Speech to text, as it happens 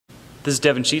This is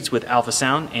Devin Sheets with Alpha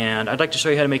Sound, and I'd like to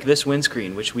show you how to make this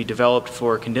windscreen, which we developed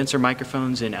for condenser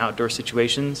microphones in outdoor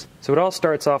situations. So it all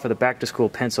starts off with a back-to-school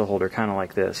pencil holder kind of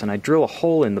like this, and I drill a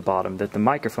hole in the bottom that the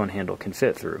microphone handle can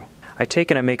fit through. I take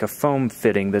and I make a foam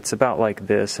fitting that's about like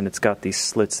this, and it's got these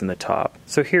slits in the top.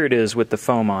 So here it is with the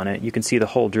foam on it. You can see the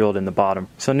hole drilled in the bottom.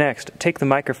 So next, take the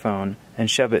microphone and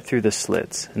shove it through the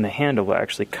slits, and the handle will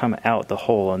actually come out the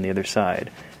hole on the other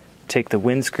side. Take the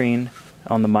windscreen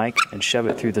on the mic and shove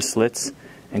it through the slits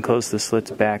and close the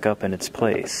slits back up in its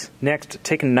place. Next,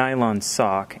 take a nylon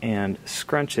sock and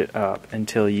scrunch it up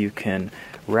until you can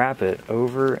wrap it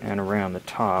over and around the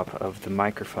top of the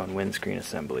microphone windscreen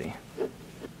assembly.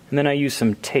 And then I use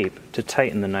some tape to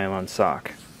tighten the nylon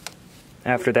sock.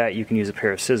 After that, you can use a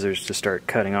pair of scissors to start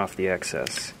cutting off the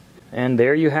excess. And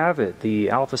there you have it,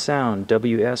 the Alpha Sound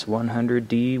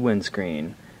WS100D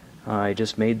windscreen. I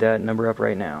just made that number up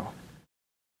right now.